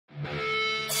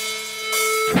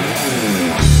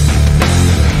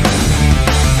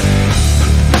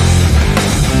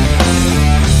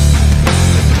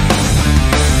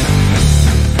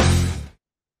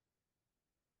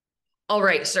All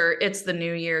right, sir. It's the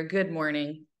new year. Good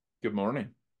morning. Good morning.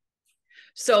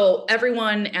 So,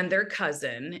 everyone and their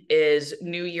cousin is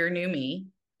New Year, New Me.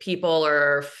 People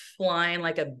are flying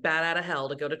like a bat out of hell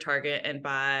to go to Target and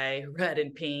buy red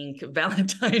and pink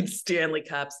Valentine's Stanley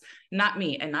cups. Not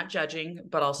me, and not judging,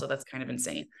 but also that's kind of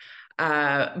insane.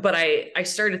 But I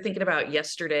started thinking about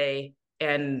yesterday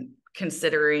and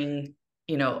considering,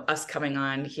 us coming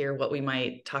on here, what we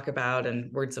might talk about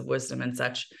and words of wisdom and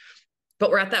such. But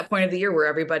we're at that point of the year where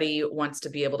everybody wants to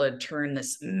be able to turn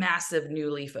this massive new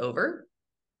leaf over.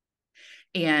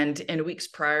 And in weeks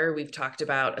prior, we've talked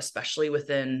about, especially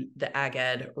within the ag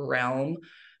ed realm,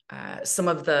 some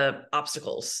of the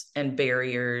obstacles and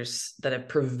barriers that have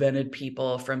prevented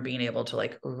people from being able to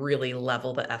like really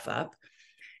level the F up.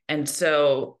 And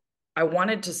so I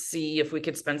wanted to see if we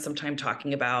could spend some time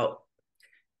talking about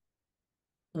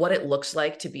what it looks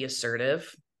like to be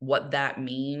assertive, what that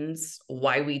means,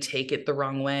 why we take it the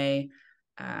wrong way,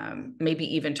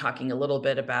 maybe even talking a little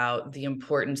bit about the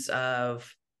importance of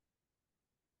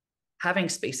having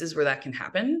spaces where that can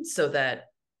happen so that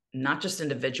not just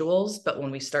individuals, but when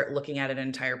we start looking at an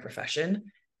entire profession,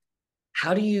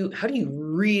 how do you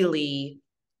really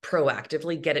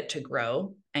proactively get it to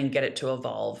grow and get it to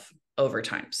evolve over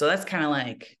time? So that's kind of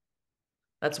like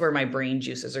that's where my brain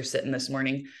juices are sitting this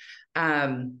morning.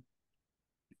 Um,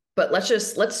 but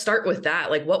let's start with that.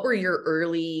 Like, what was your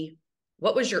early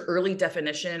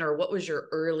definition, or what was your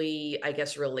early, I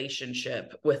guess,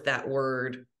 relationship with that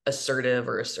word assertive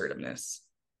or assertiveness?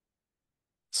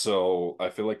 So I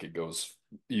feel like it goes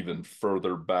even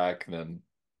further back than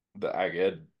the ag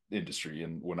ed industry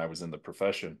and when I was in the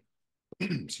profession.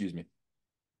 Excuse me.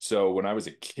 So when I was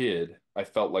a kid, I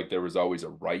felt like there was always a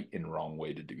right and wrong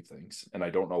way to do things. And I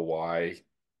don't know why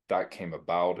that came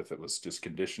about, if it was just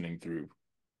conditioning through,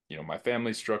 my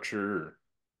family structure or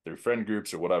through friend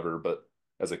groups or whatever. But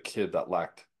as a kid, that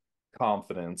lacked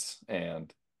confidence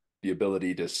and the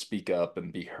ability to speak up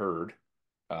and be heard.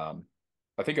 Um,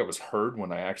 I think I was heard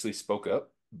when I actually spoke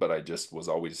up, but I just was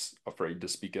always afraid to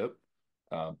speak up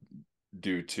um,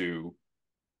 due to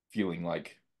feeling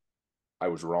like I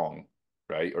was wrong,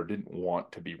 right? Or didn't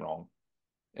want to be wrong.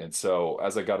 And so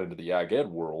as I got into the ag ed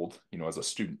world, as a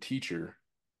student teacher,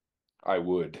 I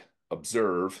would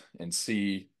observe and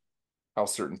see how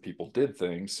certain people did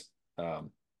things.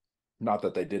 Not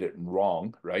that they did it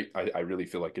wrong, right? I really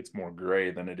feel like it's more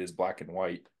gray than it is black and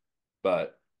white,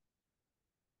 but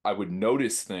I would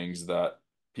notice things that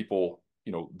people,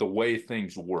 the way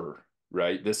things were,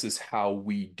 right? This is how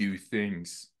we do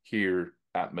things here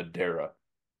at Madera.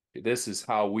 This is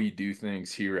how we do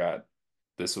things here at,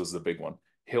 this was the big one,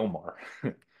 Hilmar.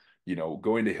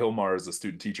 Going to Hilmar as a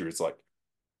student teacher, it's like,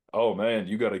 oh man,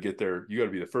 you got to get there. You got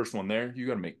to be the first one there. You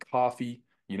got to make coffee.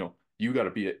 You got to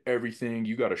be at everything.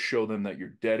 You got to show them that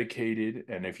you're dedicated.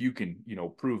 And if you can,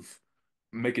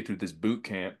 make it through this boot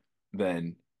camp,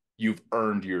 then you've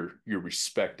earned your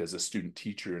respect as a student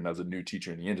teacher and as a new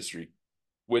teacher in the industry,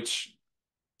 which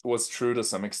was true to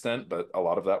some extent, but a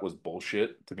lot of that was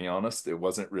bullshit, to be honest. It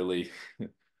wasn't really it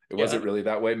Yeah. wasn't really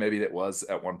that way. Maybe it was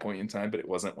at one point in time, but it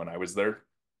wasn't when I was there.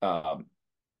 Um,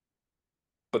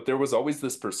 but there was always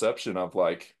this perception of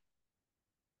like,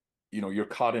 you're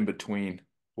caught in between,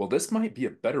 well, this might be a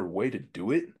better way to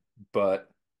do it, but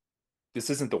this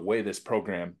isn't the way this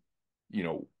program,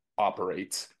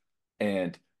 operates.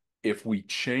 And if we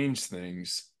change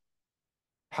things,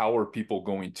 how are people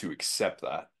going to accept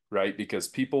that? Right? Because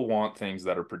people want things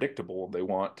that are predictable. They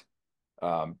want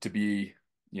to be,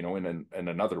 in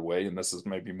another way, and this is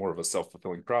maybe more of a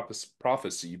self-fulfilling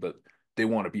prophecy, but they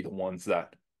want to be the ones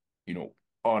that, you know,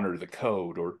 honor the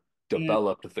code or Mm.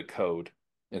 develop the code.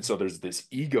 And so there's this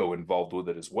ego involved with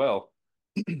it as well.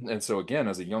 And so again,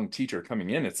 as a young teacher coming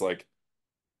in, it's like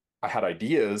I had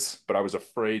ideas, but I was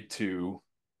afraid to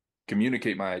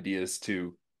communicate my ideas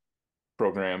to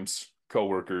programs,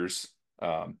 coworkers,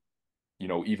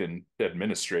 even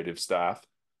administrative staff,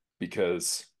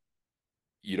 because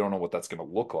you don't know what that's going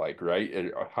to look like,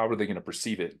 right? How are they going to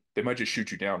perceive it? They might just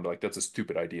shoot you down, like, that's a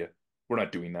stupid idea. We're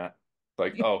not doing that.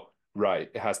 Like, oh, right.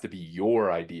 It has to be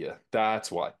your idea.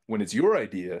 That's why. When it's your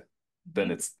idea, then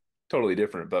Mhm. it's totally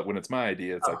different. But when it's my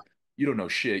idea, it's Oh, like, you don't know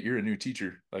shit. You're a new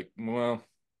teacher. Like, well,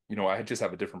 I just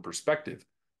have a different perspective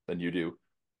than you do.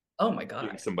 oh my Being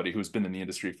God. somebody who's been in the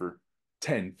industry for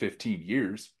 10, 15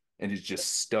 years and is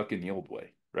just stuck in the old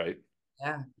way, right?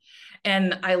 Yeah.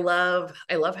 And I love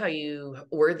how you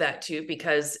word that too,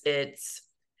 because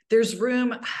there's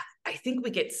room. I think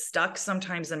we get stuck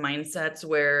sometimes in mindsets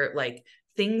where like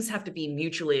things have to be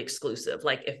mutually exclusive.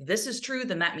 Like if this is true,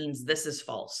 then that means this is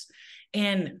false.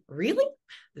 And really,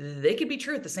 they could be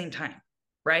true at the same time.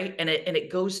 right? And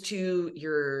it goes to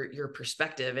your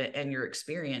perspective and your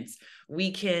experience.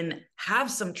 We can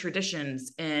have some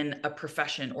traditions in a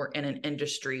profession or in an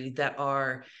industry that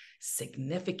are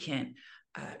significant,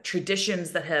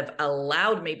 traditions that have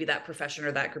allowed maybe that profession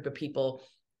or that group of people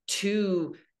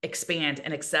to expand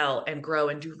and excel and grow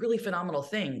and do really phenomenal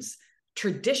things.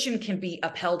 Tradition can be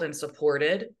upheld and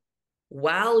supported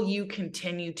while you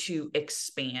continue to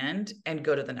expand and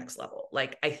go to the next level.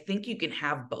 Like, I think you can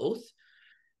have both.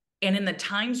 And in the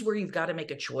times where you've got to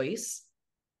make a choice,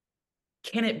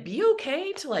 can it be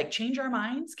okay to like change our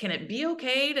minds? Can it be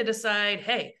okay to decide,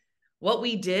 hey, what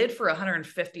we did for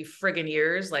 150 friggin'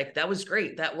 years, like that was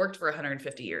great. That worked for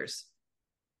 150 years.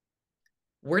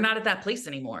 We're not at that place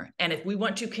anymore. And if we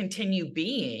want to continue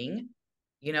being,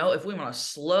 if we want to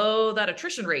slow that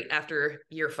attrition rate after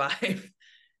year 5,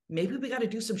 maybe we got to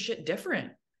do some shit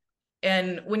different.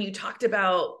 And when you talked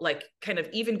about like kind of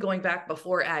even going back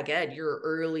before ag ed, your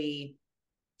early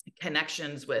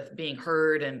connections with being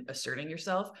heard and asserting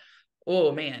yourself,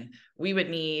 oh man, we would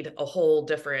need a whole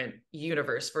different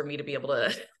universe for me to be able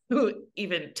to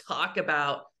even talk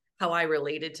about how I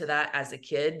related to that as a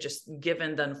kid, just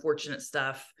given the unfortunate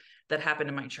stuff that happened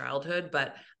in my childhood.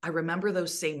 But I remember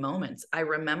those same moments. I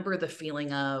remember the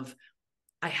feeling of,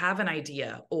 I have an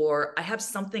idea, or I have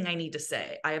something I need to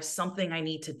say. I have something I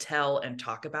need to tell and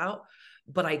talk about,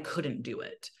 but I couldn't do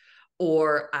it.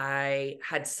 Or I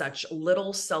had such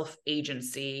little self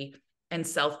agency and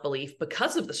self belief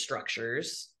because of the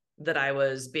structures that I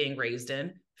was being raised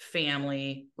in,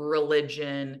 family,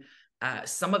 religion,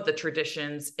 some of the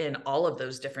traditions in all of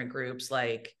those different groups.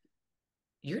 Like,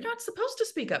 you're not supposed to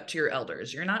speak up to your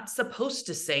elders. You're not supposed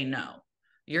to say no.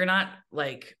 You're not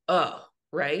like, oh,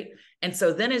 right. And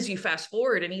so then as you fast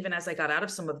forward, and even as I got out of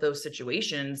some of those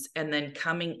situations and then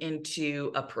coming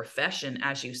into a profession,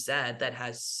 as you said, that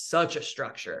has such a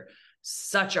structure,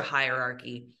 such a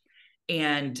hierarchy,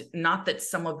 and not that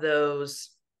some of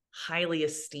those highly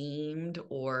esteemed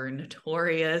or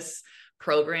notorious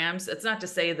programs, it's not to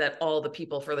say that all the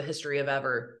people for the history of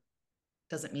ever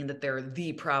doesn't mean that they're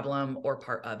the problem or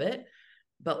part of it,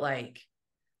 but like,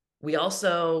 we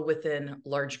also, within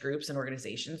large groups and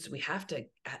organizations, we have to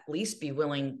at least be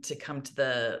willing to come to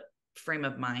the frame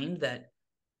of mind that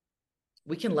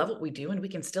we can love what we do and we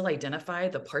can still identify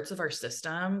the parts of our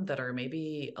system that are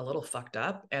maybe a little fucked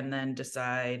up, and then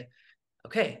decide,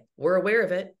 okay, we're aware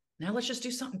of it. Now let's just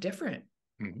do something different.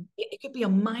 Mm-hmm. It could be a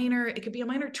minor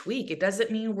tweak. It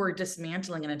doesn't mean we're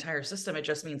dismantling an entire system. It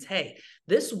just means, hey,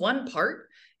 this one part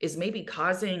is maybe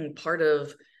causing part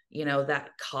of,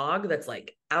 that cog that's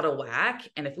like out of whack.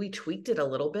 And if we tweaked it a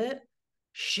little bit,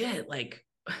 shit, like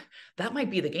that might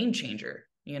be the game changer.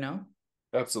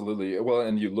 Absolutely. Well,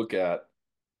 and you look at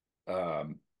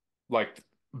like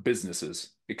businesses,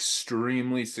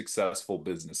 extremely successful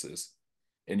businesses,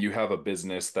 and you have a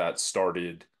business that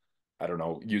started, I don't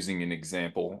know, using an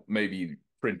example, maybe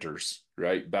printers,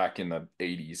 right? Back in the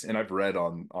 80s. And I've read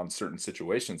on certain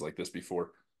situations like this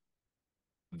before.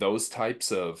 Those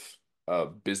types of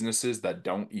businesses that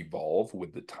don't evolve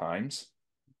with the times,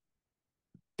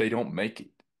 they don't make it,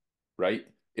 right?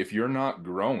 If you're not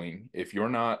growing, if you're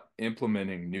not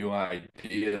implementing new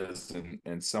ideas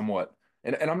and somewhat,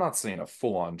 and I'm not saying a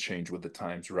full-on change with the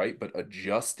times, right? But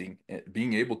adjusting,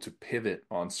 being able to pivot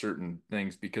on certain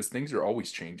things because things are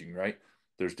always changing, right?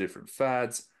 There's different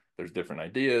fads, there's different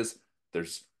ideas,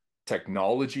 there's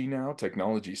technology now.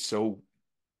 Technology is so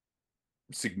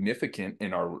significant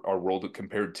in our world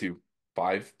compared to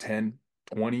 5, 10,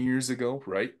 20 years ago,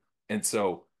 right? And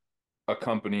so a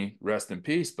company, rest in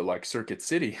peace, but like Circuit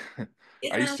City,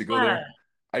 I used Yeah. to go there.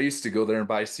 I used to go there and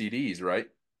buy CDs, right?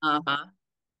 Uh-huh.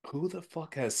 Who the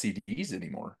fuck has CDs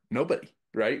anymore? Nobody,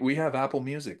 right? We have Apple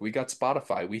Music, we got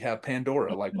Spotify, we have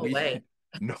Pandora. Like No we, way.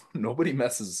 no, nobody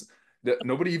messes.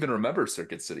 Nobody even remembers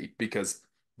Circuit City because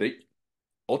they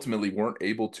ultimately weren't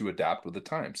able to adapt with the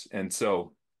times. And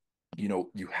so,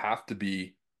 you have to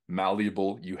be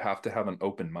malleable. You have to have an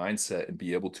open mindset and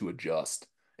be able to adjust.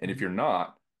 And if you're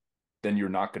not, then you're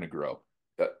not going to grow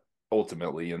uh,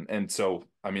 ultimately. And so,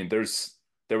 I mean, there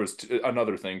was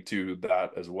another thing to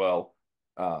that as well.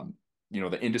 Um,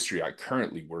 the industry I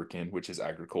currently work in, which is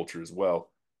agriculture as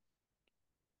well.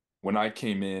 When I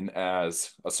came in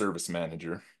as a service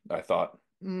manager, I thought,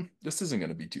 this isn't going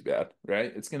to be too bad,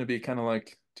 right? It's going to be kind of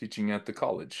like teaching at the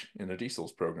college in a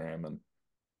diesels program, and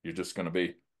you're just going to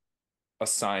be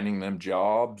assigning them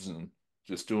jobs and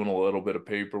just doing a little bit of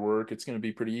paperwork. It's going to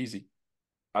be pretty easy.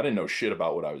 I didn't know shit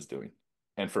about what I was doing.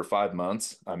 And for 5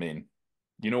 months, I mean,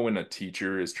 when a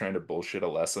teacher is trying to bullshit a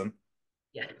lesson,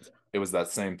 Yeah. it was that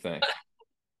same thing.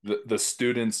 The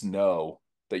students know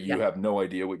that you Yeah. have no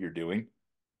idea what you're doing.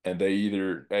 and they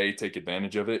either A, take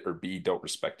advantage of it, or B, don't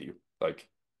respect you. Like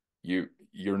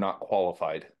you're not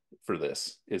qualified for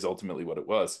this is ultimately what it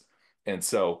was. And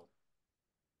so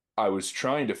I was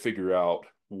trying to figure out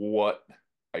what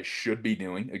I should be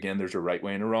doing. Again, there's a right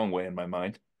way and a wrong way in my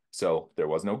mind. So there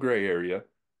was no gray area.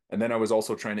 And then I was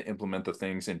also trying to implement the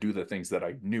things and do the things that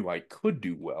I knew I could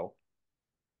do well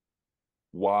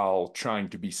while trying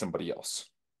to be somebody else.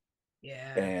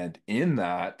 Yeah. And in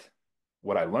that,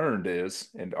 what I learned is,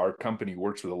 and our company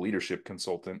works with a leadership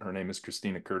consultant. Her name is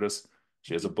Christina Curtis.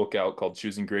 She has a book out called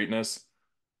Choosing Greatness.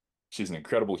 She's an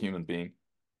incredible human being.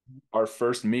 Our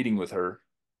first meeting with her,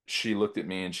 she looked at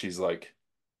me and she's like,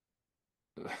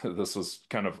 this was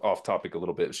kind of off topic a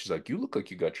little bit. She's like, "You look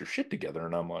like you got your shit together."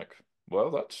 And I'm like, "Well,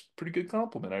 that's a pretty good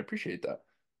compliment. I appreciate that."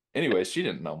 Anyway, she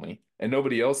didn't know me, and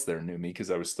nobody else there knew me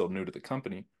because I was still new to the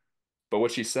company. But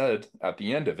what she said at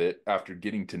the end of it, after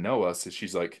getting to know us, is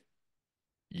she's like,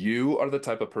 "You are the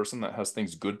type of person that has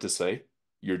things good to say.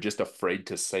 You're just afraid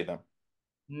to say them.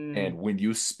 Mm, And when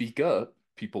you speak up,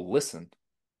 people listen,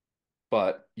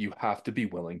 but you have to be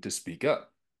willing to speak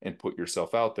up and put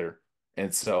yourself out there."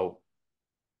 And so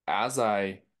as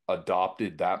I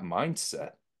adopted that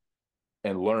mindset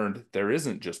and learned there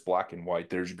isn't just black and white,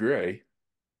 there's gray,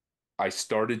 I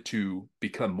started to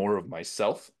become more of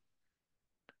myself.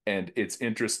 And it's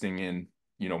interesting in,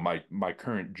 my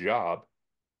current job,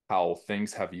 how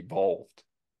things have evolved,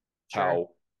 sure. how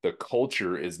the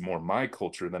culture is more my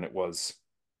culture than it was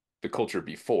the culture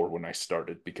before when I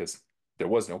started, because there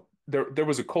was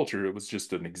a culture, it was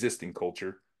just an existing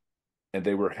culture, and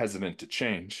they were hesitant to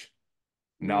change.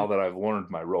 Mm, Now that I've learned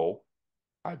my role,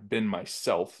 I've been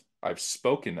myself. I've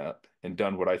spoken up and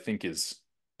done what I think is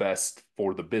best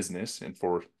for the business and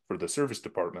for the service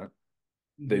department.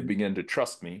 They mhm. begin to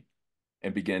trust me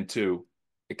and begin to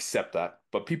accept that.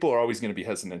 But people are always going to be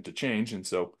hesitant to change, and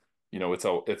so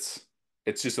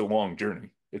it's just a long journey.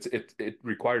 It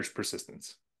requires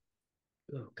persistence.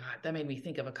 Oh God, that made me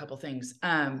think of a couple things.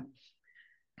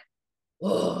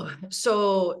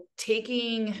 So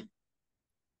taking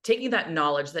that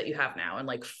knowledge that you have now and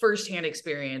like firsthand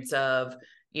experience of,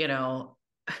 you know,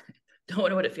 don't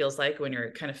know what it feels like when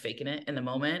you're kind of faking it in the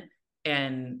moment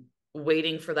and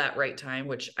waiting for that right time,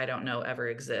 which I don't know ever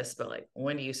exists, but like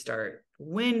when do you start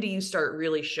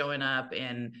really showing up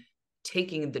and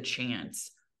taking the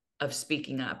chance of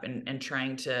speaking up and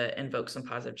trying to invoke some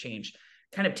positive change?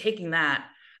 Kind of taking that,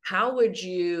 how would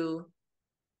you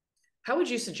how would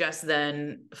you suggest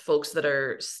then folks that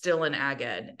are still in ag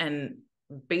ed and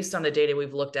based on the data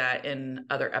we've looked at in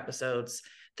other episodes,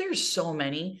 there's so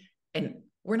many, and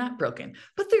we're not broken,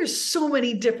 but there's so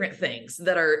many different things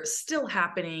that are still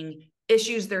happening,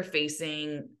 issues they're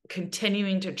facing,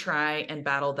 continuing to try and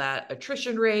battle that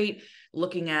attrition rate,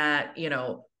 looking at,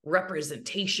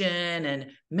 representation and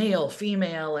male,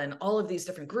 female, and all of these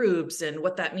different groups and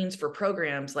what that means for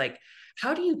programs. Like,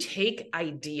 how do you take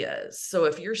ideas? So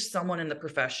if you're someone in the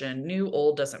profession, new,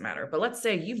 old, doesn't matter, but let's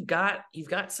say you've got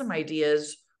some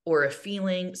ideas or a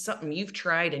feeling, something you've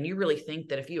tried and you really think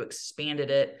that if you expanded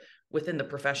it within the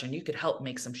profession, you could help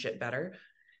make some shit better.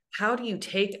 How do you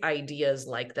take ideas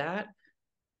like that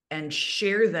and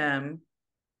share them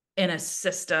in a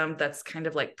system that's kind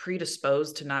of like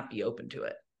predisposed to not be open to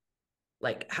it?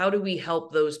 Like, how do we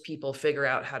help those people figure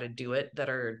out how to do it that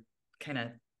are kind of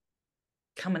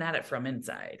coming at it from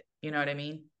inside? You know what I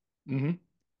mean? hmm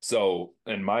So,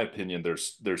 in my opinion,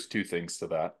 there's two things to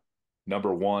that.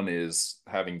 Number one is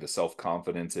having the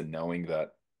self-confidence in knowing that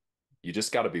you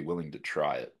just got to be willing to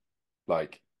try it.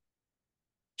 Like,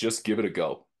 just give it a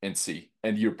go and see.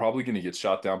 And you're probably going to get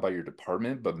shot down by your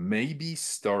department, but maybe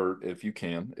start, if you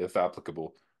can, if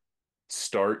applicable,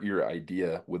 start your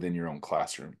idea within your own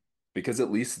classroom. Because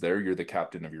at least there you're the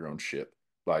captain of your own ship.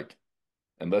 Like,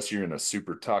 unless you're in a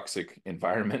super toxic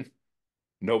environment,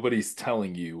 nobody's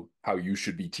telling you how you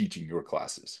should be teaching your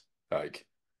classes. Like,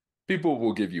 people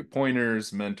will give you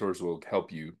pointers, mentors will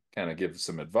help you kind of give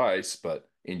some advice, but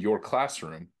in your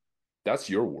classroom, that's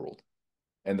your world.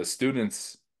 And the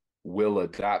students will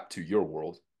adapt to your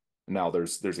world. Now,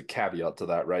 there's a caveat to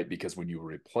that, right? Because when you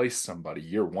replace somebody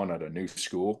year one at a new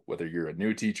school, whether you're a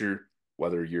new teacher,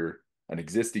 whether you're an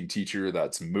existing teacher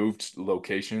that's moved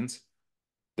locations,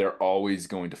 they're always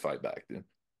going to fight back then.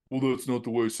 Well, that's not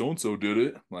the way so and so did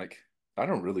it. Like, I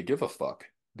don't really give a fuck.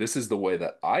 This is the way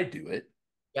that I do it.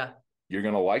 Yeah. You're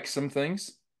going to like some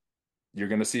things. You're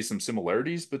going to see some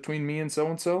similarities between me and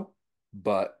so,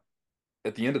 but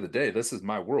at the end of the day, this is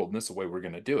my world and this is the way we're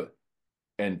going to do it.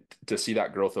 And to see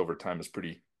that growth over time is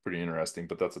pretty interesting,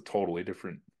 but that's a totally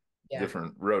Yeah.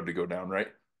 different road to go down, right?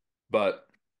 But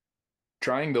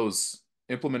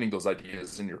implementing those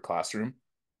ideas in your classroom,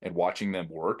 and watching them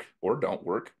work or don't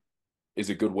work is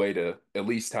a good way to at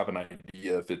least have an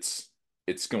idea if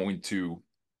it's going to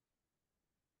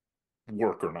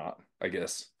work or not, I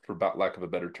guess, for about lack of a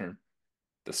better term.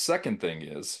 The second thing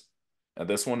is, and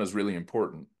this one is really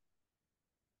important,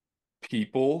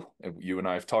 people, and you and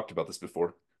I have talked about this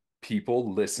before,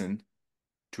 people listen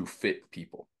to fit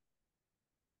people.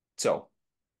 So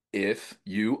if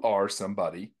you are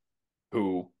somebody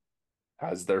who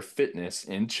has their fitness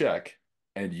in check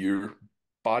and your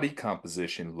body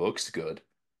composition looks good,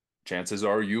 chances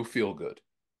are you feel good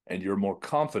and you're more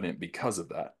confident because of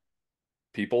that.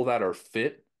 People that are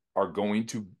fit are going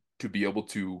to be able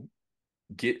to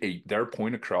get their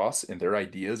point across and their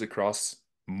ideas across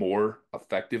more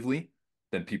effectively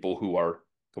than people who are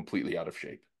completely out of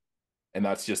shape. And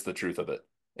that's just the truth of it.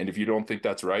 And if you don't think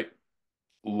that's right,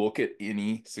 look at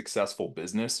any successful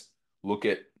business. Look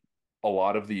at a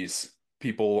lot of these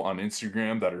people on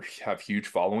Instagram that have huge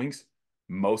followings.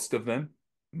 Most of them,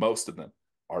 most of them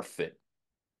are fit.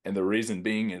 And the reason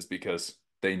being is because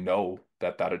they know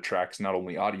that that attracts not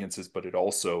only audiences, but it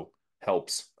also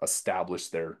helps establish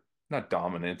their not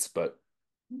dominance, but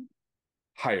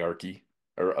hierarchy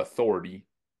or authority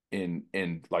in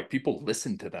like people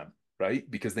listen to them, right?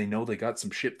 Because they know they got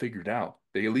some shit figured out.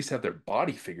 They at least have their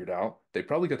body figured out. They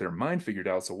probably got their mind figured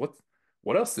out. So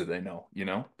what else do they know? You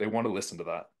know, they want to listen to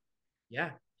that.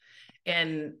 Yeah.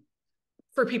 And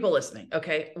for people listening,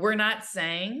 okay, we're not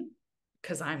saying,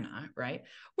 because I'm not, right?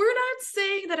 We're not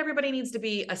saying that everybody needs to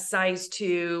be a size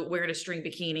two, wearing a string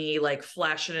bikini, like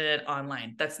flashing it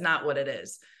online. That's not what it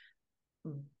is.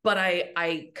 But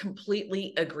I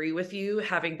completely agree with you,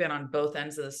 having been on both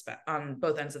ends of on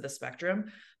both ends of the spectrum.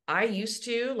 I used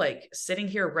to, like, sitting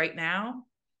here right now,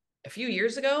 a few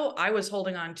years ago, I was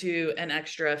holding on to an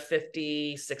extra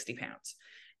 50, 60 pounds.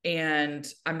 And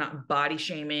I'm not body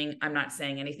shaming. I'm not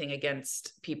saying anything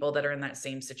against people that are in that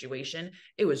same situation.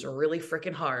 It was really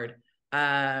freaking hard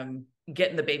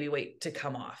getting the baby weight to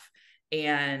come off.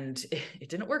 And it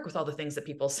didn't work with all the things that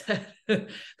people said that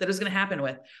it was going to happen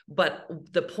with. But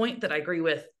the point that I agree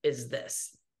with is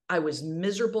this: I was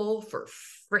miserable for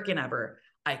freaking ever.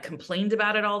 I complained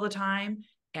about it all the time,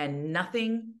 and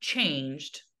nothing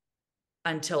changed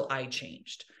until I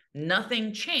changed.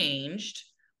 Nothing changed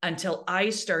until I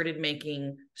started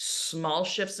making small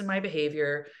shifts in my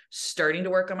behavior, starting to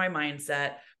work on my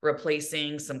mindset,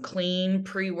 replacing some clean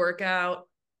pre workout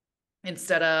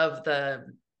instead of the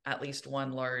at least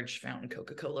one large fountain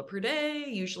Coca-Cola per day,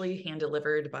 usually hand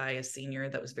delivered by a senior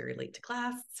that was very late to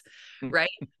class, right?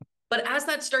 But as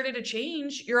that started to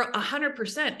change, you're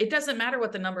 100%. It doesn't matter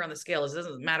what the number on the scale is. It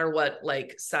doesn't matter what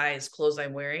like size clothes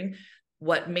I'm wearing.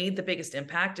 What made the biggest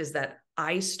impact is that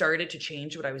I started to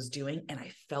change what I was doing and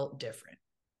I felt different.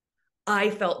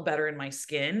 I felt better in my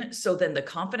skin. So then the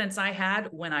confidence I had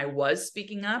when I was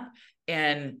speaking up,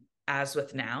 and as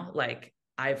with now, like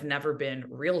I've never been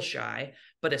real shy,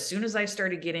 but as soon as I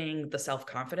started getting the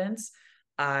self-confidence,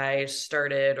 I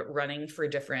started running for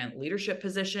different leadership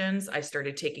positions. I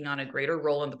started taking on a greater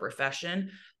role in the profession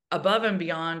above and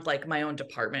beyond like my own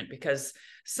department, because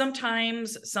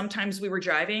sometimes we were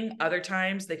driving, other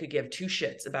times they could give two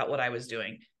shits about what I was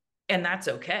doing, and that's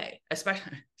okay,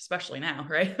 especially now,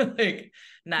 right? Like,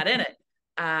 not in it.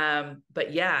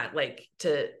 But yeah, like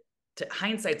to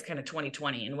hindsight's kind of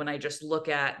 2020. And when I just look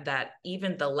at that,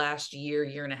 even the last year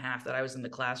and a half that I was in the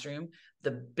classroom,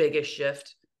 the biggest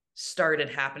shift started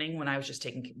happening when I was just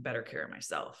taking better care of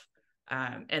myself.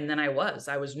 And then I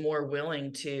was more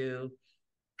willing to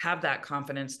have that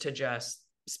confidence to just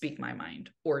speak my mind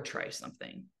or try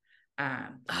something.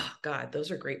 Oh God,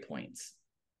 those are great points.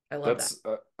 I love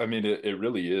that. I mean, it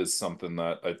really is something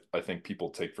that I think people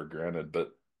take for granted,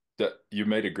 but that you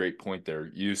made a great point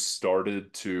there. You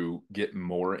started to get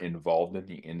more involved in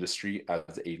the industry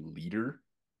as a leader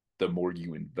the more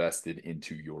you invested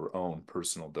into your own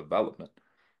personal development.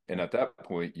 And Yeah. at that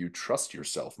point, you trust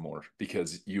yourself more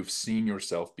because you've seen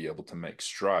yourself be able to make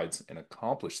strides and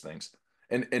accomplish things.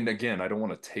 And again, I don't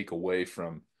want to take away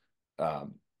from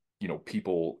um,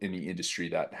 people in the industry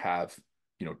that have,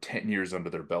 10 years under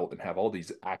their belt and have all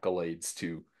these accolades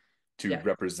to Yeah.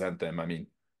 represent them. I mean,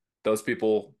 those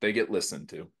people, they get listened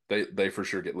to. They for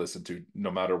sure get listened to no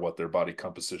matter what their body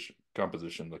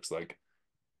composition looks like.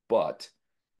 But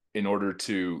in order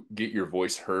to get your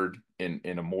voice heard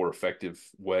in a more effective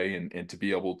way and to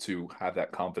be able to have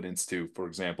that confidence to, for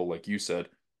example, like you said,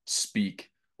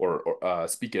 speak or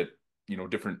speak at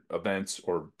different events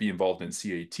or be involved in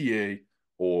CATA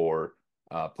or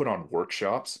put on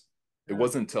workshops. It Uh,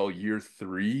 wasn't until year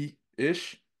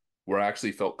three-ish where I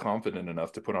actually felt confident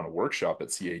enough to put on a workshop at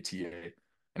CATA.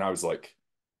 And I was like,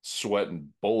 sweating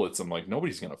bullets. I'm like,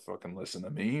 nobody's gonna fucking listen to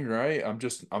me, right?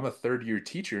 I'm a third year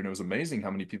teacher, and it was amazing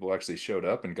how many people actually showed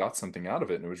up and got something out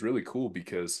of it. And it was really cool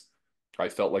because I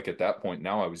felt like at that point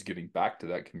now I was giving back to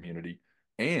that community,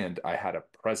 and I had a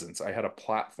presence, I had a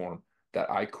platform that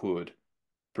I could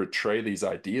portray these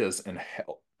ideas and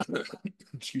help,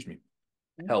 excuse me,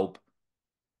 help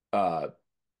uh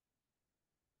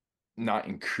not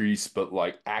increase but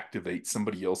like activate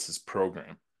somebody else's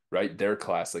program, right? Their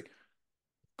class. Like,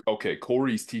 okay,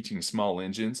 Corey's teaching small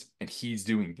engines and he's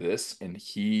doing this and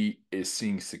he is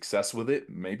seeing success with it.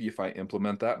 Maybe if I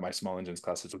implement that, my small engines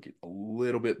classes will get a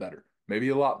little bit better, maybe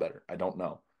a lot better. I don't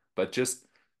know. But just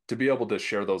to be able to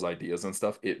share those ideas and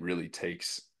stuff, it really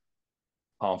takes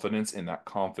confidence. And that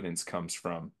confidence comes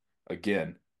from,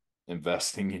 again,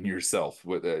 investing in yourself.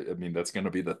 I mean, that's going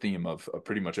to be the theme of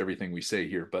pretty much everything we say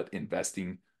here, but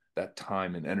investing that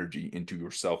time and energy into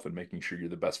yourself and making sure you're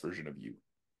the best version of you.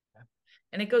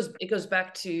 And it goes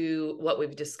back to what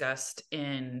we've discussed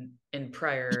in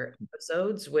prior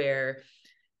episodes where,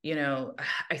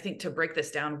 I think to break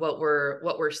this down, what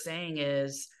we're saying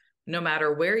is no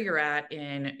matter where you're at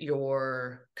in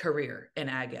your career in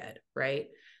ag ed, right?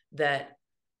 That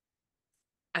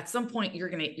at some point you're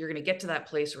gonna get to that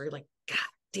place where you're like, God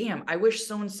damn, I wish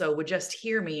so and so would just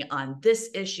hear me on this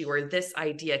issue or this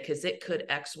idea because it could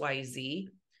XYZ.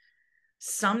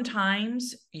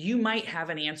 Sometimes you might have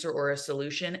an answer or a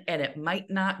solution, and it might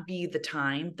not be the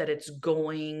time that it's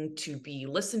going to be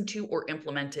listened to or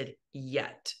implemented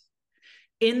yet.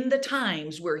 In the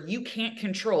times where you can't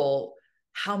control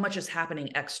how much is happening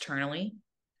externally,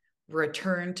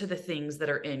 return to the things that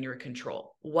are in your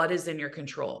control. What is in your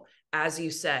control? As you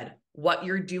said, what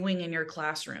you're doing in your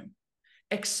classroom.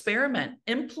 Experiment,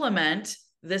 implement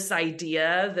this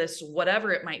idea, this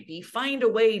whatever it might be. Find a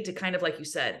way to kind of, like you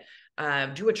said,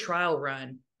 do a trial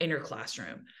run in your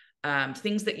classroom.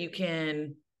 Things that you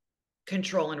can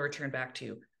control and return back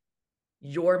to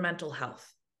your mental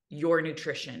health, your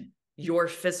nutrition, your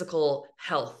physical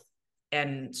health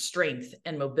and strength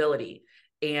and mobility.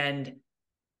 And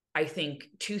I think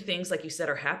two things, like you said,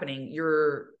 are happening.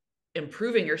 You're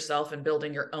improving yourself and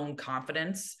building your own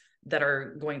confidence that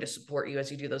are going to support you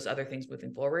as you do those other things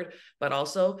moving forward. But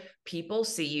also, people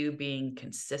see you being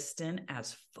consistent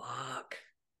as fuck.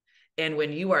 And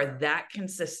when you are that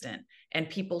consistent and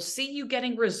people see you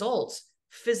getting results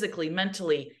physically,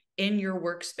 mentally in your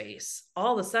workspace,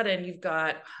 all of a sudden you've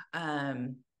got,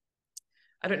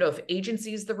 I don't know if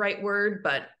agency is the right word,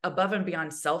 but above and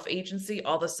beyond self agency,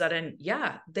 all of a sudden,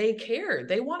 yeah, they care.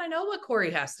 They want to know what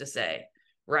Cory has to say.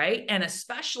 Right. And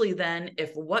especially then,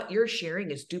 if what you're sharing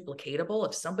is duplicatable,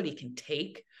 if somebody can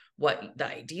take what the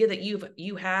idea that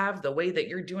you have, the way that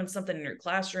you're doing something in your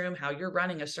classroom, how you're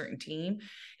running a certain team,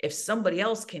 if somebody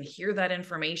else can hear that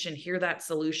information, hear that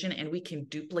solution, and we can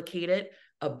duplicate it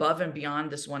above and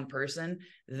beyond this one person,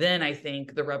 then I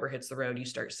think the rubber hits the road. You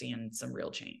start seeing some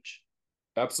real change.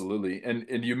 Absolutely.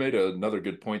 And you made another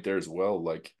good point there as well.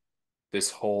 Like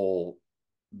this whole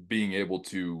being able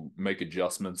to make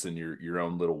adjustments in your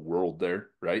own little world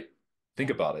there, right? Think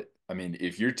Yeah. about it. I mean,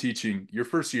 if you're teaching your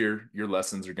first year, your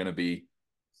lessons are going to be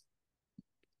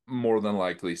more than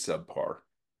likely subpar,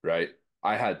 right?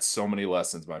 I had so many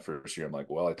lessons my first year. I'm like,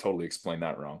 well, I totally explained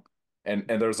that wrong. And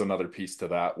there's another piece to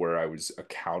that where I was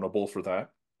accountable for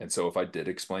that. And so if I did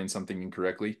explain something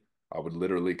incorrectly, I would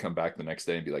literally come back the next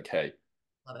day and be like, hey,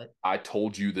 Love it. I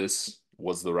told you this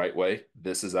was the right way.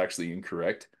 This is actually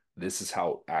incorrect. This is how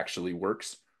it actually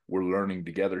works. We're learning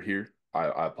together here.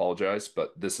 I apologize,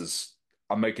 but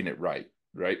I'm making it right,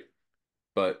 right?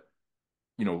 But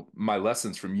my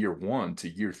lessons from year one to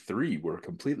year three were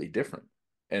completely different.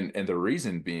 And the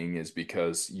reason being is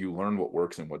because you learn what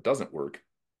works and what doesn't work,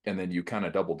 and then you kind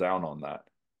of double down on that.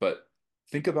 But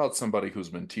think about somebody who's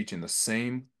been teaching the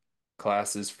same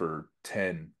classes for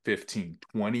 10, 15,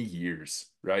 20 years,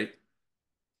 right?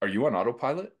 Are you on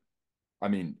autopilot? I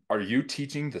mean, are you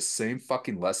teaching the same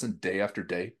fucking lesson day after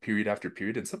day, period after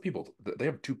period? And some people, they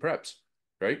have two preps,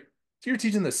 right? So you're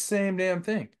teaching the same damn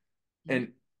thing. Mhm.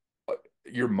 And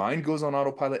your mind goes on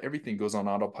autopilot, everything goes on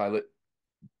autopilot.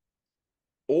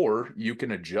 Or you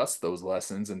can adjust those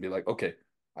lessons and be like, okay,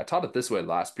 I taught it this way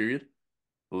last period.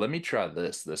 Let me try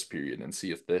this period and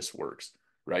see if this works,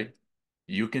 right?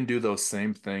 You can do those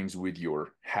same things with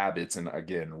your habits. And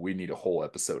again, we need a whole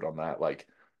episode on that, like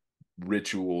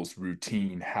rituals,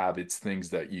 routine, habits, things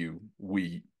that you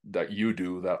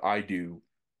do, that I do,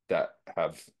 that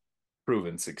have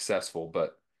proven successful.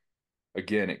 But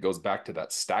again, it goes back to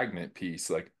that stagnant piece.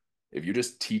 Like if you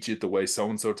just teach it the way so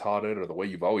and so taught it or the way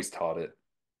you've always taught it,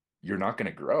 you're not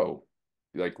going to grow.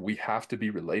 Like we have to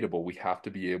be relatable. We have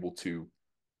to be able to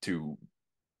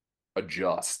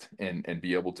adjust and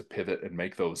be able to pivot and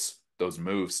make those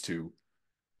moves to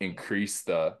increase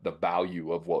the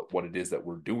value of what it is that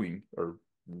we're doing or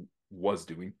was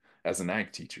doing as an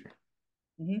ag teacher.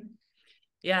 Mm-hmm.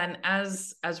 Yeah, and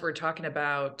as we're talking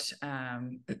about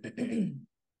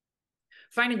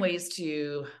finding ways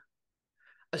to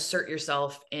assert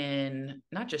yourself in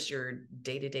not just your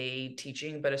day-to-day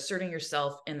teaching, but asserting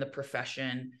yourself in the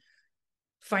profession,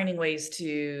 finding ways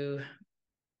to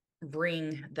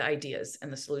bring the ideas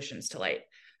and the solutions to light.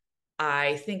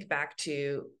 I think back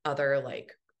to other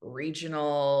like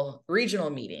regional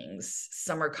meetings,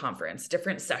 summer conference,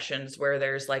 different sessions where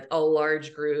there's like a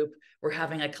large group, we're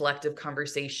having a collective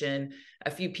conversation,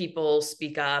 a few people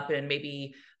speak up, and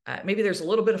maybe there's a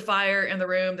little bit of fire in the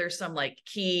room, there's some like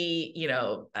key,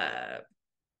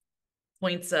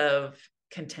 points of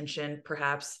contention,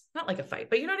 perhaps not like a fight,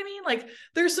 but you know what I mean, like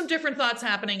there's some different thoughts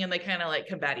happening and they kind of like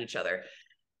combat each other.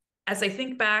 As I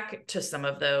think back to some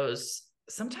of those,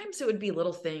 sometimes it would be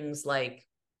little things like,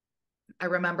 I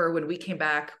remember when we came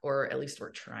back, or at least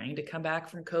we're trying to come back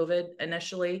from COVID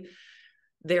initially,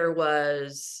 there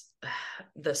was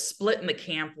the split in the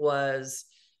camp was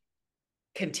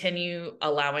continue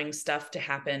allowing stuff to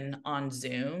happen on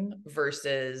Zoom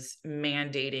versus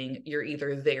mandating you're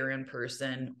either there in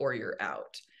person or you're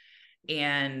out.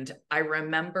 And I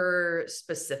remember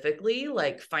specifically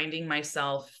like finding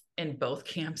myself in both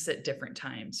camps at different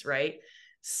times, right?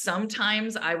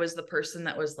 Sometimes I was the person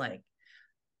that was like,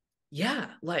 yeah,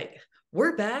 like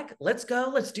we're back. Let's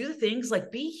go. Let's do the things, like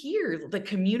be here. The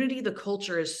community, the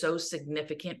culture is so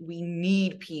significant. We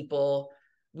need people.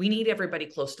 We need everybody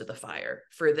close to the fire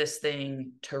for this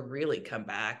thing to really come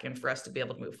back and for us to be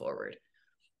able to move forward.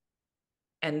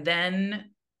 And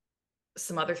then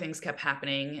some other things kept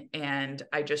happening. And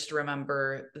I just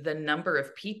remember the number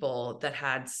of people that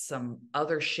had some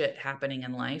other shit happening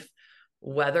in life,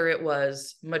 whether it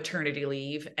was maternity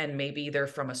leave and maybe they're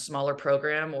from a smaller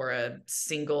program or a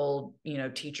single,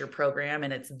 teacher program,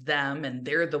 and it's them and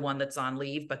they're the one that's on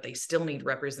leave, but they still need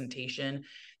representation.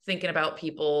 Thinking about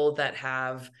people that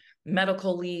have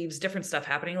medical leaves, different stuff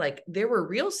happening. Like there were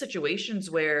real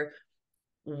situations where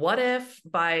what if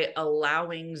by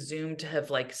allowing Zoom to have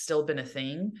like still been a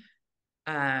thing,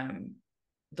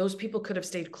 those people could have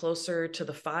stayed closer to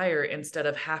the fire instead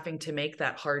of having to make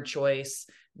that hard choice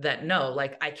that no,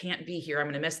 like I can't be here. I'm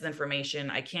going to miss the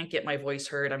information. I can't get my voice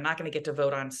heard. I'm not going to get to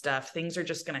vote on stuff. Things are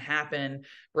just going to happen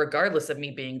regardless of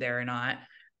me being there or not.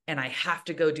 And I have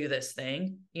to go do this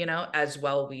thing, as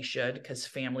well we should, because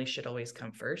family should always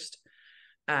come first.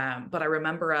 But I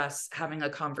remember us having a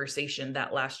conversation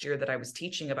that last year that I was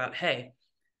teaching about, hey,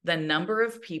 the number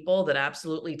of people that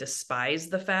absolutely despise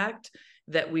the fact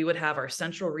that we would have our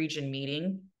central region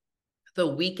meeting the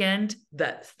weekend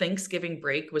that Thanksgiving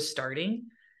break was starting.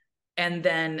 And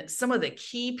then some of the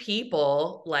key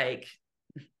people, like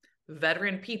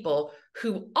veteran people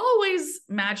who always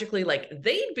magically, like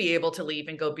they'd be able to leave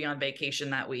and go be on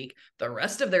vacation that week. The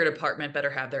rest of their department better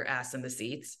have their ass in the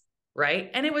seats. Right.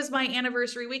 And it was my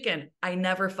anniversary weekend. I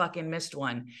never fucking missed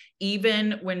one.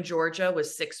 Even when Georgia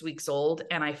was 6 weeks old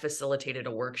and I facilitated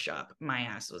a workshop, my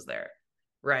ass was there.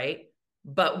 Right.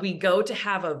 But we go to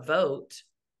have a vote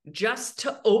just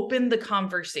to open the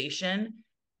conversation.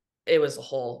 It was a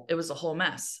whole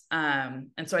mess. And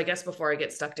so I guess before I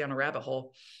get stuck down a rabbit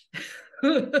hole,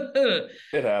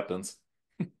 It happens.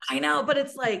 I know, but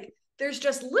it's like, there's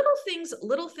just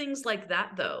little things like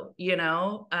that though,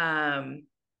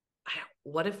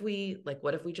 what if we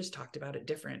just talked about it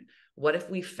different? What if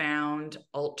we found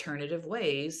alternative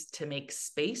ways to make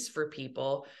space for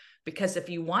people? Because if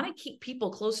you want to keep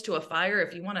people close to a fire,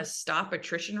 if you want to stop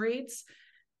attrition rates,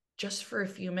 just for a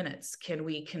few minutes, can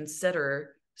we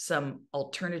consider some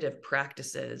alternative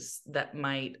practices that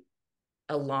might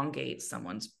elongate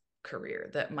someone's career,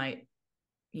 that might,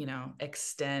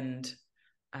 extend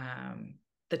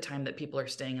the time that people are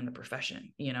staying in the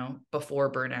profession,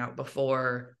 before burnout,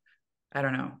 before, I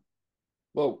don't know.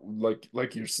 Well,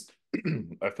 like you're,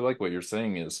 I feel like what you're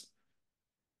saying is,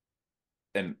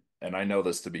 and I know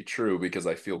this to be true because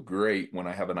I feel great when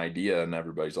I have an idea and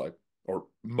everybody's like, or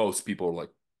most people are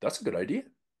like, that's a good idea,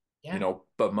 Yeah.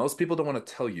 but most people don't want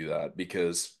to tell you that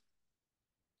because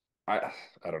I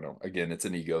don't know. Again, it's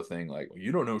an ego thing. Like,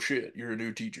 you don't know shit. You're a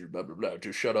new teacher, blah blah blah.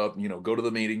 Just shut up, go to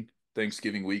the meeting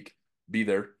Thanksgiving week, be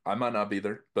there. I might not be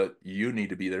there, but you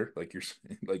need to be there, like you're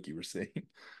like you were saying.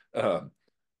 Um,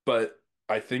 but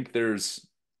I think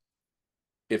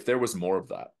if there was more of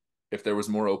that, if there was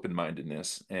more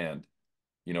open-mindedness and,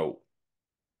 you know,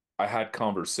 I had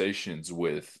conversations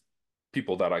with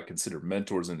people that I consider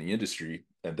mentors in the industry,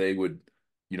 and they would,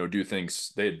 do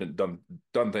things. They had been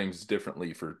done things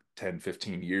differently for 10,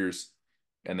 15 years.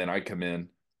 And then I come in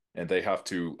and they have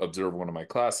to observe one of my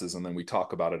classes and then we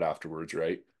talk about it afterwards,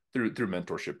 right? Through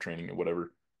mentorship training and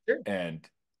whatever. Sure. And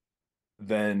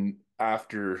then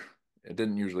after, it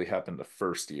didn't usually happen the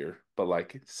first year, but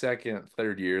like second,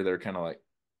 third year, they're kind of like,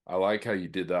 I like how you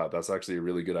did that. That's actually a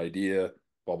really good idea,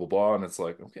 blah, blah, blah. And it's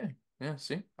like, okay, yeah,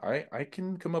 see, I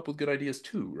can come up with good ideas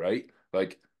too, right?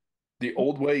 Like the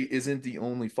old way isn't the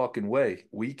only fucking way.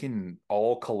 We can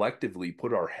all collectively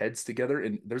put our heads together,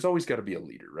 and there's always got to be a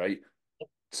leader, right?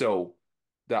 So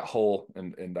that whole,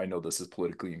 and I know this is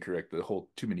politically incorrect, the whole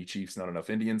too many chiefs, not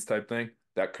enough Indians type thing,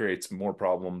 that creates more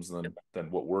problems than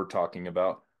what we're talking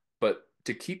about. But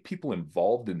to keep people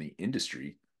involved in the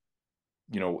industry,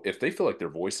 if they feel like their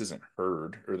voice isn't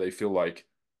heard or they feel like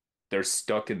they're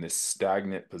stuck in this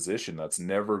stagnant position that's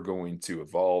never going to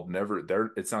evolve, never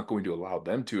there, it's not going to allow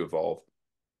them to evolve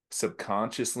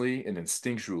subconsciously and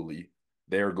instinctually,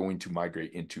 they are going to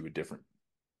migrate into a different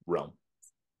realm.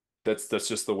 That's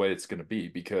just the way it's going to be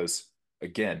because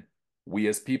again, we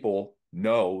as people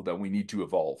know that we need to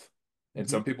evolve. And Mm-hmm.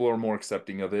 some people are more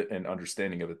accepting of it and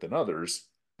understanding of it than others.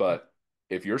 But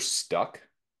if you're stuck,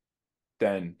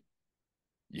 then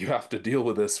you have to deal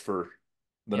with this for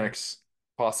the Yeah. next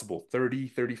possible 30,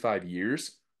 35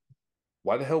 years.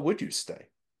 Why the hell would you stay?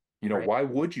 Right. Why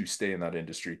would you stay in that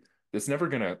industry? It's never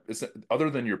gonna, it's other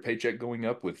than your paycheck going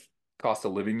up with cost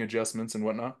of living adjustments and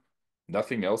whatnot,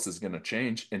 nothing else is gonna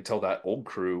change until that old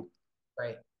crew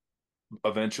Right.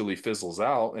 eventually fizzles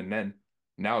out. And then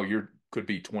now you're could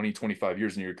be 20, 25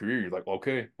 years in your career. You're like,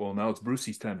 okay, well, now it's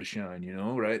Brucey's time to shine,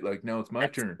 right? Like now it's my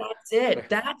turn. That's it.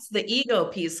 That's the ego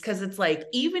piece. Cause it's like,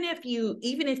 even if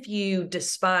you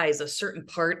despise a certain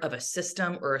part of a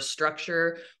system or a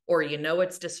structure, or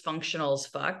it's dysfunctional as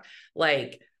fuck,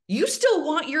 like you still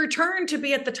want your turn to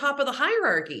be at the top of the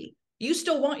hierarchy. You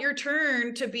still want your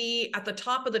turn to be at the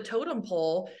top of the totem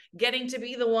pole, getting to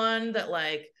be the one that,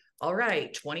 like, all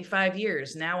right, 25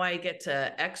 years. Now I get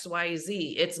to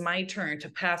XYZ. It's my turn to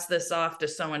pass this off to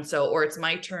so and so, or it's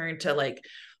my turn to, like,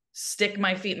 stick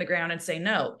my feet in the ground and say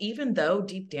no, even though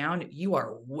deep down you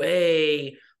are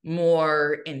way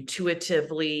more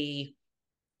intuitively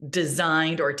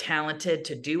designed or talented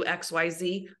to do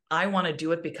XYZ. I want to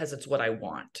do it because it's what I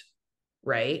want.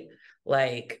 Right.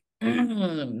 Like,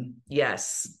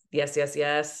 yes, yes, yes,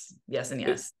 yes, yes, and It,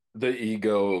 yes. the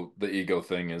ego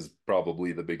thing is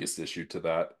probably the biggest issue to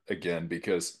that again,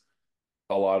 because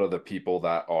a lot of the people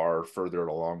that are further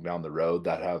along down the road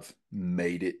that have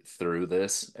made it through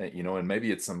this, and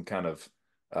maybe it's some kind of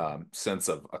sense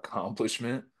of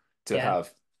accomplishment to Yeah.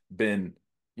 have been,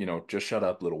 just shut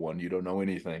up, little one, you don't know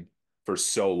anything for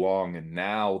so long. And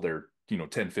now they're,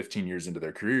 10, 15 years into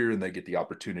their career and they get the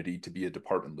opportunity to be a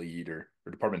department lead or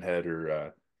department head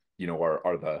or,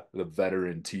 are the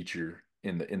veteran teacher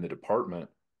in the department.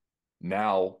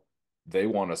 Now they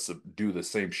want to do the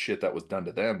same shit that was done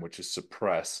to them, which is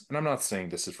suppress. And I'm not saying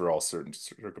this is for all certain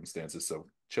circumstances, so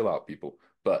chill out, people.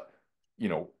 But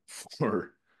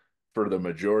for the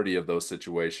majority of those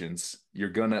situations, you're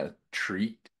gonna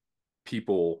treat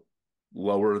people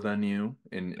lower than you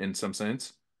in some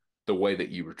sense the way that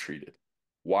you were treated.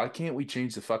 Why can't we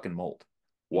change the fucking mold?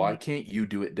 Why Mhm. can't you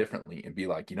do it differently and be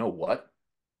like, you know what?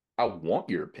 I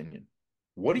want your opinion.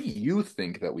 What do Mhm. you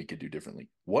think that we could do differently?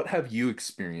 What have you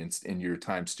experienced in your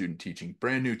time student teaching?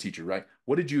 Brand new teacher, right?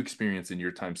 What did you experience in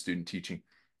your time student teaching?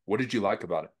 What did you like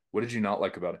about it? What did you not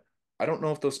like about it? I don't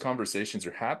know if those conversations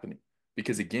are happening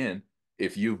because, again,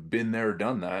 if you've been there,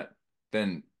 done that,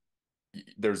 then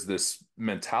there's this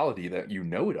mentality that you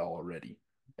know it all already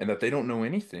and that they don't know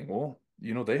anything. Well,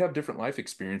 they have different life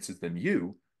experiences than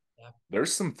you. Yeah.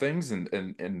 There's some things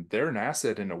and they're an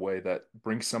asset in a way that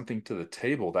brings something to the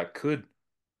table that could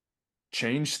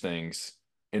change things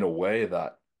in a way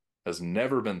that has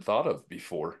never been thought of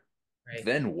before. Right.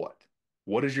 Then what?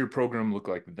 What does your program look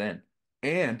like then?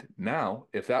 And now,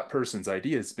 if that person's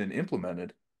idea has been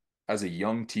implemented as a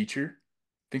young teacher,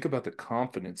 think about the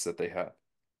confidence that they have.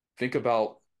 Think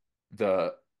about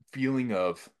the feeling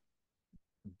of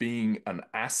being an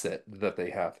asset that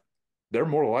they have. They're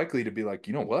more likely to be like,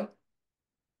 you know what?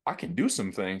 I can do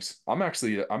some things. I'm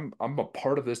a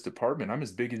part of this department. I'm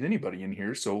as big as anybody in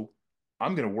here, so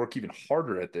I'm going to work even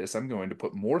harder at this. I'm going to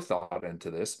put more thought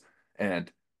into this,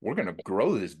 and we're going to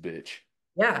grow this bitch.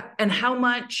 Yeah. And how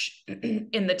much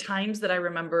in the times that I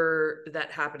remember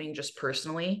that happening just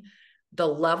personally, the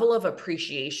level of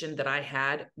appreciation that I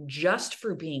had just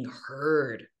for being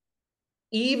heard,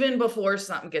 even before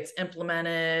something gets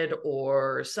implemented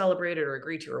or celebrated or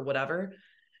agreed to or whatever,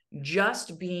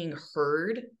 just being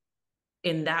heard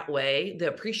in that way, the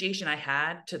appreciation I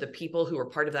had to the people who were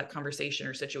part of that conversation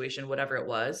or situation, whatever it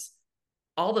was,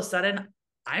 all of a sudden,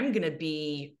 I'm going to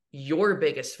be your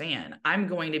biggest fan. I'm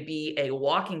going to be a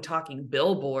walking, talking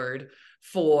billboard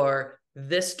for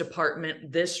this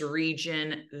department, this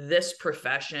region, this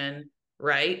profession,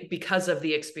 right? Because of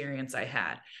the experience I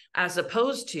had, as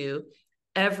opposed to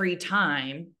every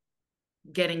time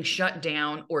getting shut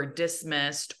down or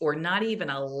dismissed or not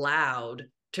even allowed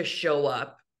to show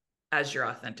up as your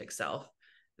authentic self.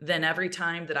 Then every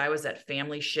time that I was at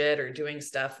family shit or doing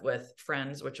stuff with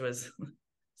friends, which was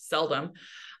seldom,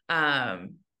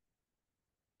 um,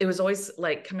 it was always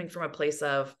like coming from a place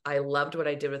of I loved what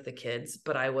I did with the kids,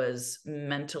 but I was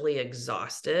mentally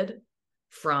exhausted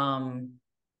from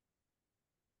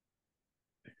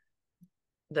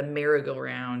the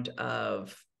merry-go-round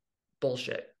of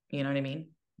bullshit. You know what I mean?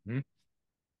 Mm-hmm. It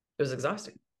was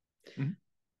exhausting. Mm-hmm.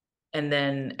 And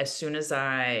then as soon as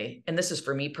and this is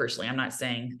for me personally,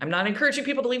 I'm not encouraging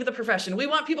people to leave the profession. We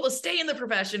want people to stay in the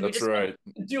profession. We That's just want right.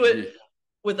 to do it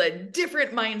with a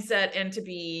different mindset and to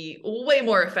be way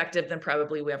more effective than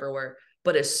probably we ever were.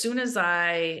 But as soon as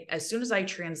I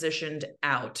transitioned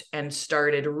out and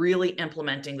started really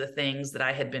implementing the things that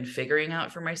I had been figuring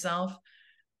out for myself,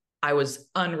 I was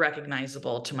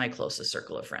unrecognizable to my closest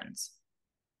circle of friends.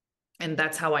 And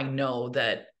that's how I know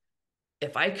that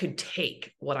if I could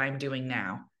take what I'm doing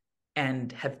now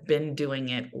and have been doing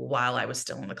it while I was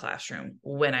still in the classroom,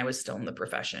 when I was still in the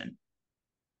profession,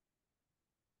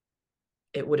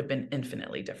 it would have been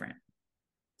infinitely different.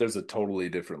 There's a totally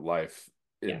different life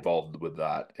Yeah. involved with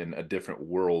that, and a different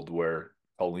world where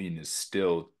Colleen is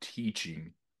still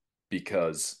teaching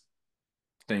because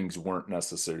things weren't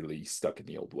necessarily stuck in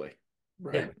the old way, Yeah.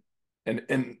 right?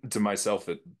 And to myself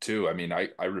too. I mean, I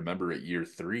remember at year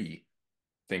 3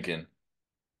 thinking,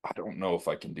 I don't know if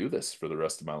I can do this for the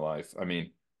rest of my life. I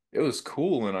mean, it was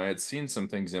cool, and I had seen some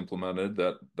things implemented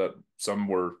that some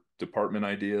were department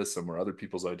ideas, some were other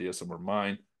people's ideas, some were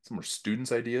mine, some were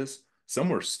students' ideas, some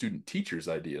were student teachers'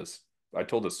 ideas. I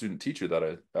told a student teacher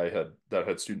that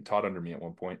had student taught under me at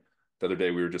one point. The other day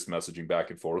we were just messaging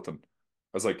back and forth, and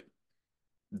I was like,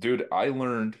 dude, I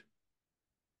learned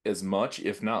as much,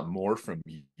 if not more, from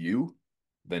you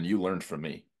than you learned from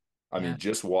me. I Yeah. mean,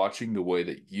 just watching the way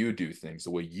that you do things,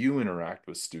 the way you interact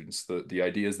with students, the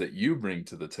ideas that you bring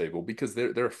to the table, because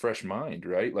they're a fresh mind,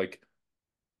 right? Like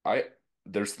I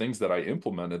there's things that I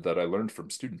implemented that I learned from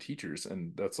student teachers,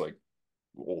 and that's like,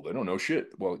 well, they don't know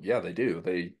shit. Well, yeah, they do.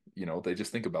 They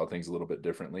just think about things a little bit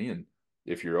differently, and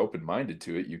if you're open-minded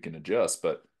to it, you can adjust.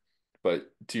 But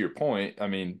to your point, I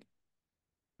mean,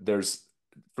 there's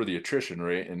for the attrition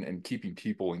rate and keeping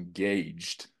people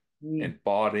engaged Mm. and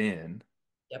bought in,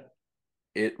 Yep.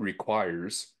 it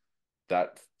requires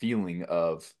that feeling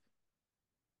of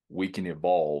we can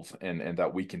evolve and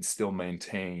that we can still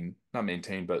not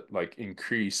maintain, but like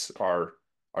increase our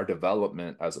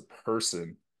development as a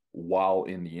person while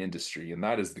in the industry. And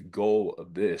that is the goal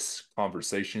of this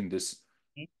conversation, this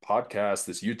podcast,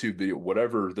 this YouTube video,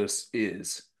 whatever this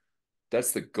is.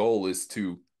 That's the goal, is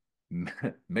to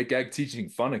make ag teaching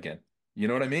fun again. You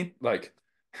know what I mean? Like,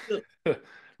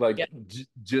 Yeah.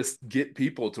 just get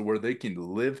people to where they can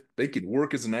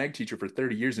work as an ag teacher for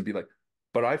 30 years and be like,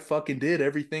 but I fucking did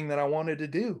everything that I wanted to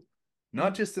do.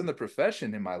 Not just in the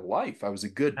profession, in my life. I was a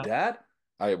good dad.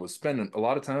 I was spending a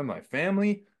lot of time with my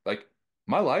family. Like,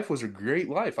 my life was a great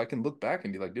life. I can look back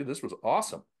and be like, dude, this was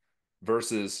awesome.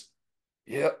 Versus,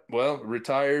 yeah, well,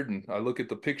 retired, and I look at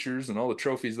the pictures and all the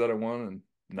trophies that I won, and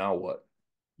now what?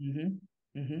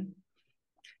 Mm-hmm. Mm-hmm.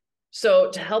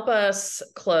 So to help us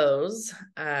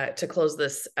to close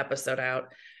this episode out,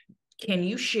 can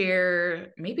you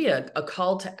share maybe a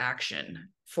call to action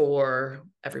for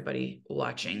everybody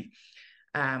watching?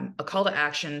 A call to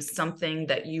action, something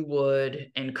that you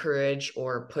would encourage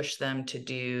or push them to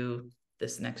do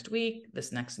this next week,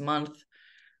 this next month,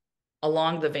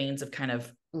 along the veins of kind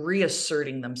of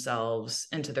reasserting themselves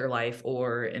into their life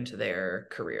or into their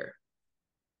career.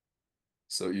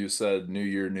 So you said new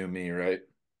year, new me, right?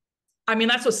 I mean,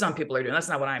 that's what some people are doing. That's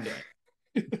not what I'm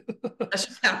doing. That's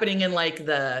just happening in like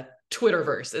the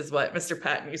Twitterverse, is what Mr.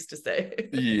 Patton used to say.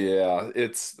 Yeah,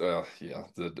 it's a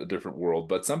different world,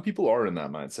 but some people are in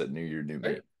that mindset, new year, new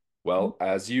Right. me. Well,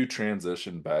 as you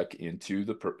transition back into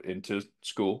into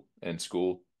school, and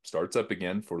school starts up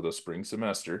again for the spring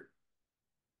semester,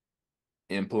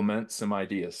 implement some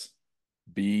ideas.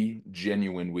 Be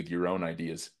genuine with your own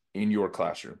ideas in your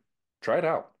classroom. Try it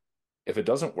out. If it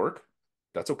doesn't work,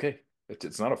 that's okay.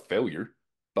 It's not a failure,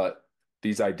 but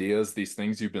these ideas, these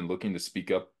things you've been looking to speak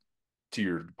up to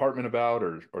your department about,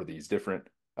 or these different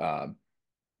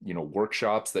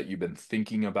workshops that you've been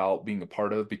thinking about being a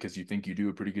part of because you think you do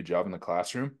a pretty good job in the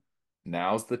classroom,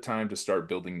 now's the time to start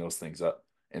building those things up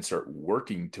and start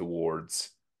working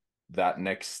towards that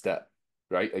next step,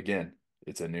 right? Again,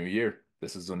 it's a new year.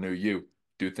 This is a new you.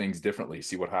 Do things differently,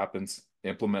 see what happens,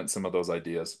 implement some of those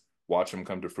ideas, watch them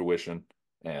come to fruition,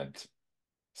 and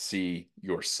see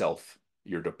yourself,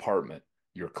 your department,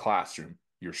 your classroom,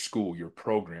 your school, your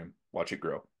program, watch it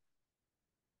grow.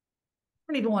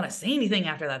 I don't even want to say anything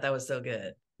after that. That was so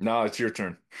good. Now it's your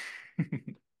turn.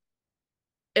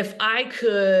 If I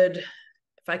could,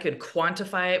 if I could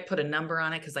quantify it, put a number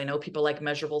on it, because I know people like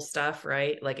measurable stuff,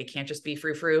 right? Like it can't just be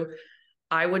frou frou.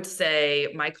 I would say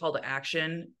my call to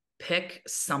action, pick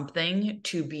something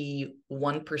to be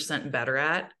 1% better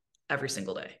at every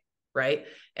single day. Right.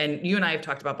 And you and I have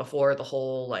talked about before the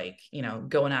whole like,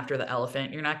 going after the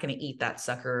elephant. You're not going to eat that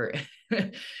sucker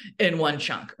in one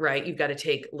chunk. Right. You've got to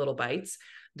take little bites.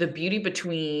 The beauty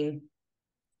between,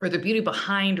 or the beauty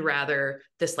behind rather,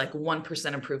 this like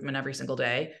 1% improvement every single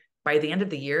day, by the end of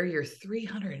the year, you're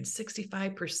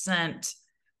 365%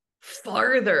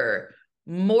 farther,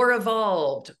 more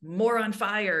evolved, more on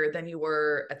fire than you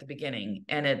were at the beginning.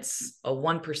 And it's a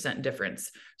 1% difference.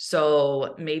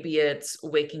 So maybe it's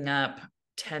waking up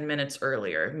 10 minutes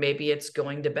earlier. Maybe it's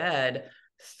going to bed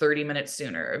 30 minutes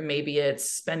sooner. Maybe it's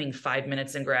spending 5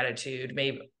 minutes in gratitude,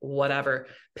 maybe whatever.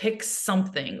 Pick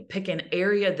something, pick an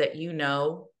area that you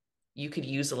could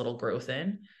use a little growth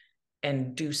in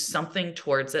and do something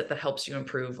towards it that helps you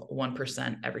improve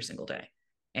 1% every single day.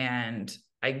 And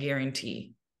I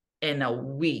guarantee in a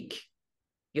week,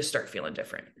 you start feeling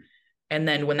different. And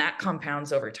then when that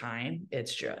compounds over time,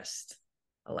 it's just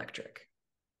electric.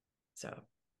 So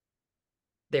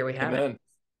there we have it. Amen.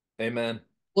 Amen.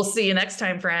 We'll see you next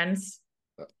time, friends.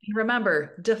 And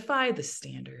remember, defy the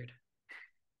standard.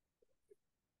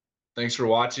 Thanks for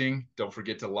watching. Don't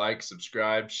forget to like,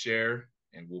 subscribe, share,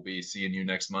 and we'll be seeing you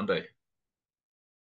next Monday.